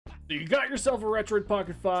So you got yourself a Retroid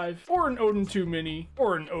Pocket 5, or an Odin 2 Mini,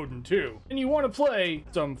 or an Odin 2, and you want to play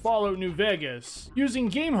some Fallout New Vegas using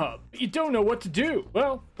GameHub, but you don't know what to do.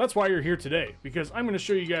 Well, that's why you're here today, because I'm going to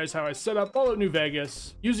show you guys how I set up Fallout New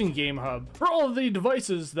Vegas using GameHub for all of the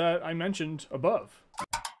devices that I mentioned above.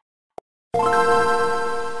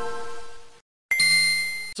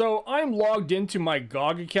 So I'm logged into my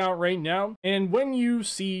GOG account right now, and when you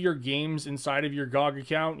see your games inside of your GOG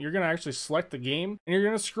account, you're going to actually select the game, and you're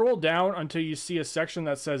going to scroll down until you see a section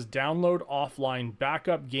that says Download Offline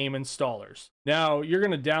Backup Game Installers. Now, you're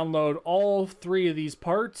going to download all three of these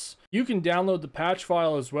parts. You can download the patch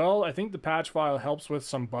file as well. I think the patch file helps with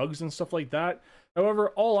some bugs and stuff like that. However,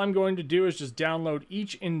 all I'm going to do is just download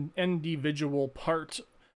each individual part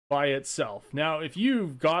by itself. Now, if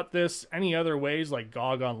you've got this any other ways, like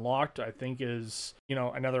GOG Unlocked, I think is,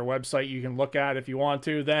 another website you can look at if you want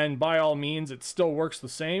to, then by all means, it still works the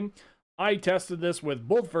same. I tested this with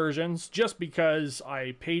both versions just because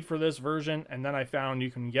I paid for this version, and then I found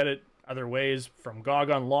you can get it other ways from GOG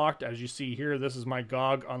Unlocked. As you see here, this is my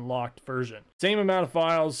GOG Unlocked version. Same amount of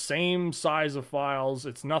files, same size of files.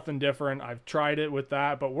 It's nothing different. I've tried it with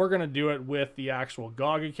that, but we're going to do it with the actual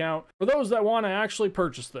GOG account. For those that want to actually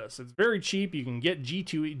purchase this, it's very cheap. You can get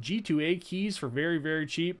G2A keys for very, very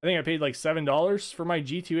cheap. I think I paid like $7 for my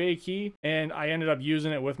G2A key, and I ended up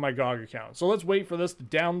using it with my GOG account. So let's wait for this to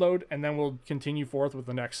download, and then we'll continue forth with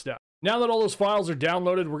the next step. Now that all those files are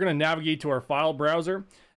downloaded, we're going to navigate to our file browser.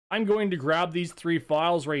 I'm going to grab these three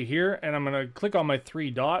files right here, and I'm going to click on my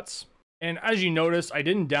three dots. And as you notice, I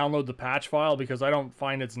didn't download the patch file because I don't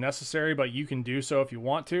find it's necessary, but you can do so if you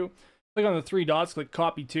want to. Click on the three dots, click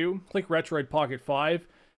copy to, click Retroid Pocket 5.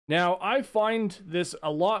 Now, I find this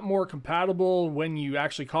a lot more compatible when you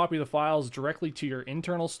actually copy the files directly to your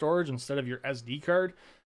internal storage instead of your SD card.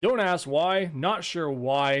 Don't ask why, not sure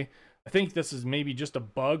why. I think this is maybe just a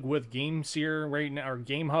bug with GameSeer right now, or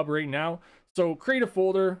GameHub right now. So create a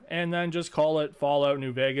folder and then just call it Fallout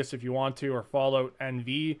New Vegas if you want to, or Fallout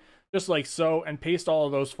NV, just like so, and paste all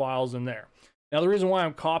of those files in there. Now the reason why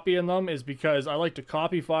I'm copying them is because I like to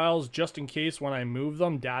copy files just in case when I move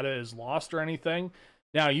them, data is lost or anything.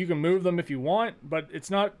 Now you can move them if you want, but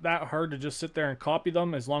it's not that hard to just sit there and copy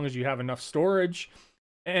them as long as you have enough storage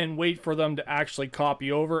and wait for them to actually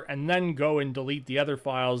copy over and then go and delete the other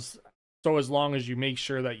files. So as long as you make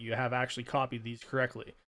sure that you have actually copied these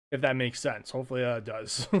correctly. If that makes sense. Hopefully it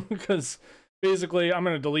does. Because basically I'm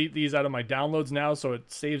going to delete these out of my downloads now so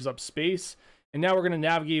it saves up space. And now we're going to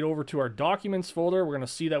navigate over to our documents folder. We're going to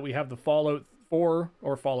see that we have the Fallout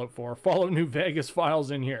New Vegas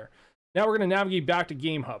files in here. Now we're going to navigate back to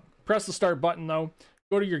GameHub. Press the start button though.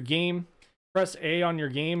 Go to your game. Press A on your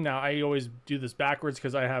game. Now I always do this backwards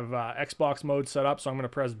because I have Xbox mode set up. So I'm going to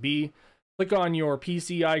press B. Click on your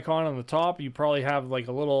PC icon on the top. You probably have like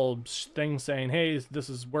a little thing saying, hey, this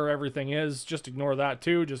is where everything is. Just ignore that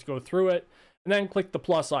too. Just go through it. And then click the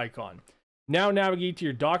plus icon. Now navigate to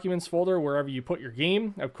your documents folder, wherever you put your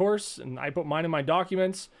game, of course. And I put mine in my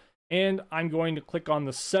documents. And I'm going to click on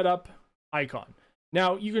the setup icon.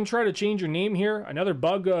 Now you can try to change your name here. Another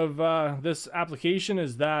bug of this application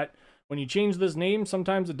is that when you change this name,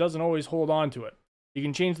 sometimes it doesn't always hold on to it. You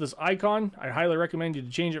can change this icon. I highly recommend you to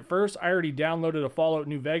change it first. I already downloaded a Fallout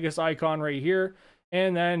New Vegas icon right here,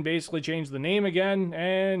 and then basically change the name again,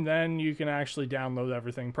 and then you can actually download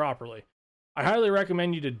everything properly. I highly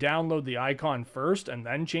recommend you to download the icon first and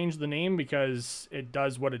then change the name because it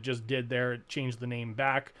does what it just did there. It changed the name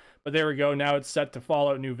back, but there we go. Now it's set to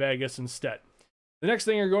Fallout New Vegas instead. The next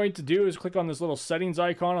thing you're going to do is click on this little settings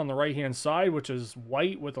icon on the right-hand side, which is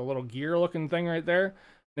white with a little gear-looking thing right there.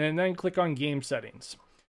 And then click on game settings.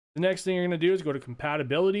 The next thing you're going to do is go to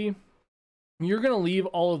compatibility. You're going to leave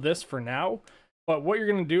all of this for now, but what you're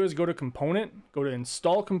going to do is go to component, go to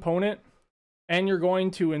install component, and you're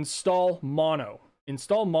going to install mono.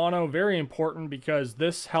 Install mono, very important because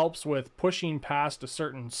this helps with pushing past a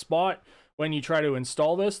certain spot when you try to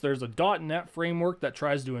install this. There's a .NET framework that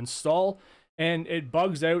tries to install, and it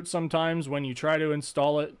bugs out sometimes when you try to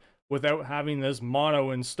install it without having this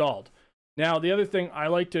mono installed. Now, the other thing I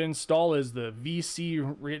like to install is the VC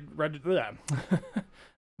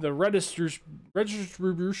the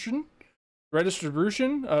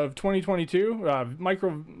redistribution of 2022,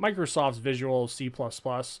 Microsoft's Visual C++.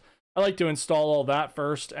 I like to install all that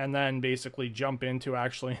first and then basically jump into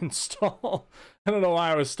actually install. I don't know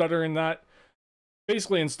why I was stuttering that.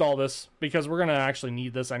 Basically install this because we're going to actually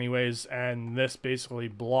need this anyways, and this basically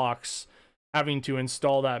blocks having to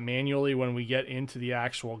install that manually when we get into the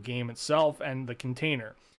actual game itself and the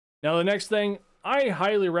container. Now the next thing, I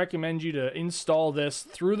highly recommend you to install this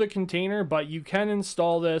through the container, but you can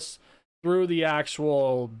install this through the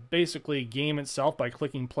actual basically game itself by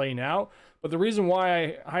clicking play now. But the reason why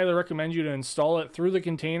I highly recommend you to install it through the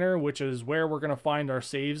container, which is where we're going to find our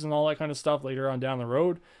saves and all that kind of stuff later on down the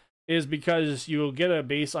road, is because you'll get a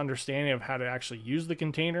base understanding of how to actually use the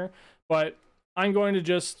container. But I'm going to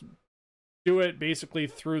just do it basically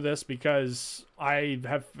through this because I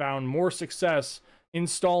have found more success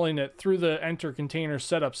installing it through the enter container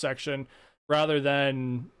setup section rather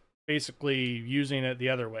than basically using it the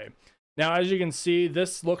other way. Now, as you can see,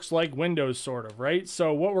 this looks like Windows sort of, right?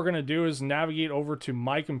 So what we're going to do is navigate over to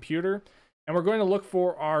my computer and we're going to look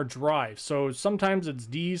for our drive. So sometimes it's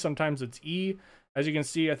D, sometimes it's E. As you can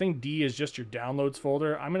see, I think D is just your downloads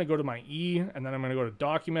folder. I'm going to go to my E, and then I'm going to go to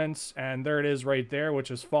Documents, and there it is right there,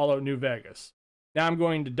 which is Fallout New Vegas. Now I'm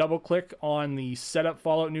going to double click on the Setup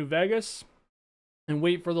Fallout New Vegas and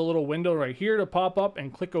wait for the little window right here to pop up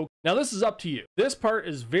and click OK. Now this is up to you. This part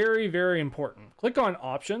is very, very important. Click on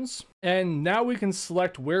Options, and now we can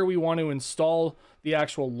select where we want to install the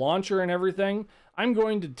actual launcher and everything. I'm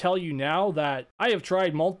going to tell you now that I have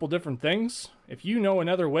tried multiple different things. If you know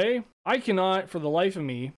another way, I cannot for the life of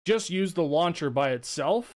me just use the launcher by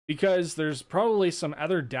itself because there's probably some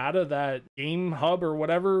other data that GameHub or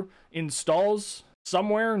whatever installs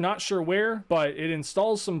somewhere, not sure where, but it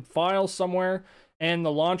installs some files somewhere and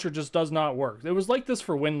the launcher just does not work. It was like this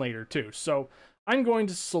for WinLater too. So I'm going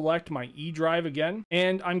to select my E drive again,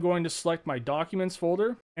 and I'm going to select my Documents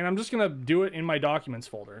folder, and I'm just going to do it in my Documents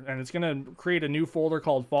folder, and it's going to create a new folder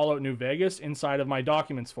called Fallout New Vegas inside of my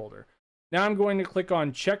Documents folder. Now I'm going to click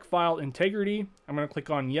on Check File Integrity. I'm going to click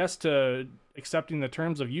on Yes to accepting the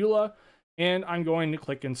terms of EULA, and I'm going to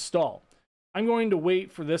click Install. I'm going to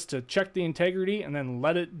wait for this to check the integrity and then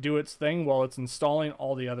let it do its thing while it's installing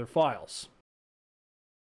all the other files.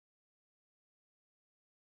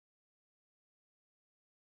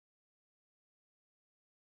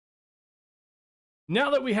 Now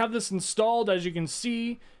that we have this installed, as you can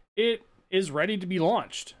see, it is ready to be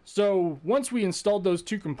launched. So once we installed those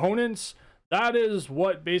two components, that is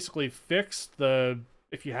what basically fixed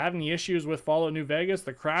if you have any issues with Fallout New Vegas,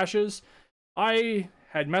 the crashes. I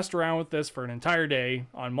had messed around with this for an entire day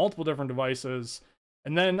on multiple different devices,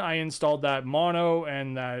 and then I installed that mono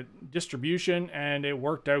and that distribution, and it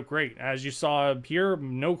worked out great. As you saw here,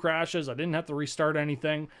 no crashes. I didn't have to restart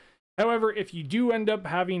anything. However, if you do end up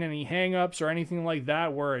having any hangups or anything like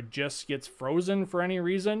that where it just gets frozen for any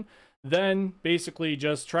reason, then basically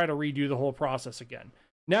just try to redo the whole process again.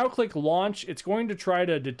 Now click Launch. It's going to try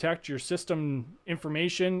to detect your system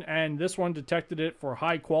information, and this one detected it for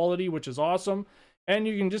high quality, which is awesome. And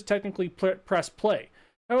you can just technically press play.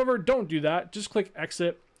 However, don't do that. Just click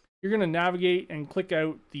Exit. You're going to navigate and click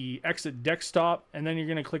out the Exit Desktop, and then you're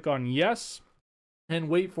going to click on Yes and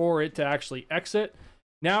wait for it to actually exit.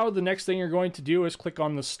 Now the next thing you're going to do is click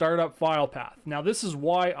on the Startup File Path. Now this is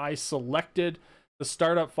why I selected the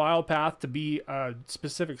Startup File Path to be a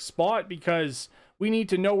specific spot, because we need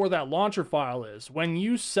to know where that launcher file is. When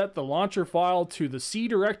you set the launcher file to the C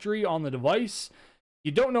directory on the device,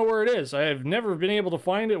 you don't know where it is. I have never been able to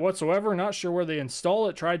find it whatsoever. Not sure where they install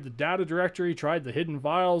it. Tried the data directory, tried the hidden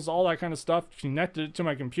files, all that kind of stuff, connected it to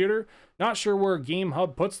my computer. Not sure where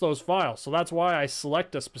GameHub puts those files. So that's why I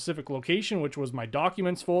select a specific location, which was my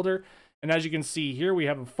Documents folder. And as you can see here, we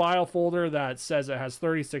have a file folder that says it has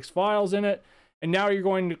 36 files in it. And now you're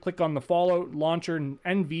going to click on the Fallout Launcher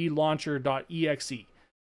nvlauncher.exe.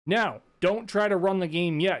 Now, don't try to run the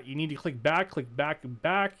game yet. You need to click back, and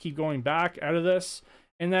back, keep going back out of this,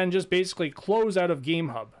 and then just basically close out of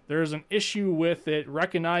GameHub. There's an issue with it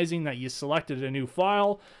recognizing that you selected a new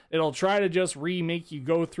file. It'll try to just remake you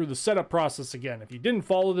go through the setup process again. If you didn't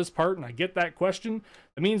follow this part, and I get that question,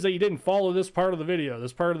 it means that you didn't follow this part of the video.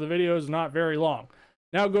 This part of the video is not very long.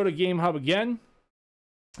 Now go to GameHub again,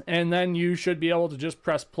 and then you should be able to just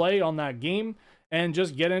press play on that game and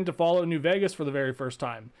just get into Fallout New Vegas for the very first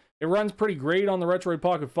time. It runs pretty great on the Retroid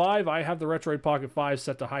Pocket 5. I have the Retroid Pocket 5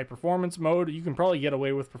 set to high performance mode. You can probably get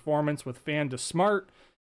away with performance with fan to smart.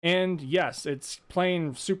 And yes, it's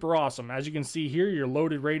playing super awesome. As you can see here, you're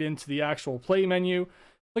loaded right into the actual play menu.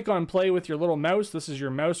 Click on play with your little mouse. This is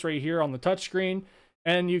your mouse right here on the touchscreen.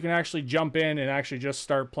 And you can actually jump in and actually just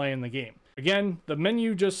start playing the game. Again, the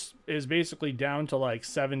menu just is basically down to like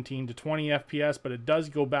 17 to 20 FPS, but it does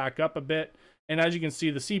go back up a bit. And as you can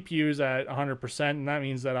see, the CPU is at 100%, and that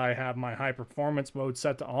means that I have my high performance mode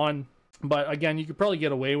set to on. But again, you could probably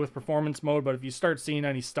get away with performance mode, but if you start seeing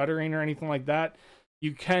any stuttering or anything like that,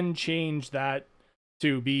 you can change that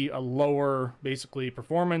to be a lower, basically,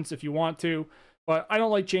 performance if you want to. But I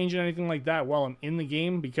don't like changing anything like that while I'm in the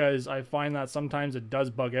game, because I find that sometimes it does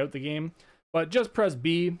bug out the game. but just press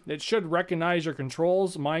B. It should recognize your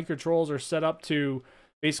controls. My controls are set up to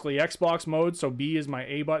basically Xbox mode, so B is my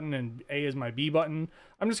A button and A is my B button.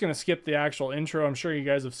 I'm just going to skip the actual intro. I'm sure you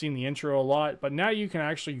guys have seen the intro a lot, but now you can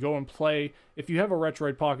actually go and play, if you have a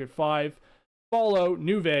Retroid Pocket 5, Fallout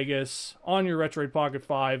New Vegas on your Retroid Pocket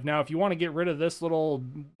 5. Now, if you want to get rid of this little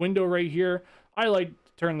window right here, I like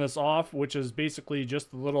to turn this off, which is basically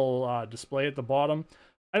just the little display at the bottom.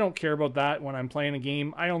 I don't care about that when I'm playing a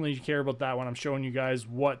game. I only care about that when I'm showing you guys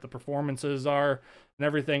what the performances are and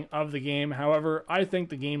everything of the game. However, I think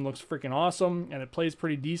the game looks freaking awesome, and it plays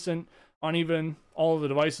pretty decent on even all of the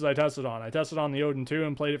devices I tested on. I tested on the Odin 2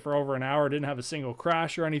 and played it for over an hour. Didn't have a single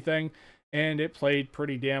crash or anything, and it played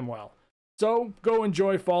pretty damn well. So go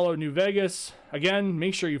enjoy Fallout New Vegas. Again,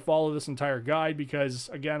 make sure you follow this entire guide because,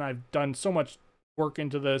 again, I've done so much work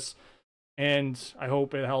into this, and I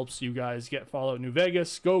hope it helps you guys get Fallout New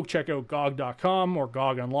Vegas. Go check out GOG.com or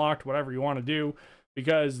GOG Unlocked, whatever you want to do,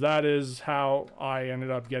 because that is how I ended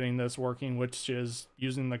up getting this working, which is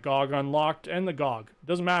using the GOG Unlocked and the GOG. It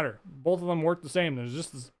doesn't matter. Both of them work the same. There's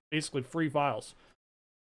just basically free files.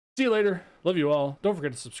 See you later. Love you all. Don't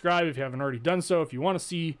forget to subscribe if you haven't already done so. If you want to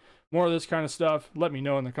see more of this kind of stuff, let me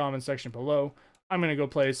know in the comment section below. I'm going to go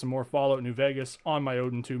play some more Fallout New Vegas on my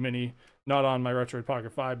Odin 2 Mini, not on my Retroid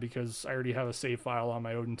Pocket 5, because I already have a save file on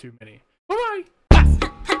my Odin 2 Mini.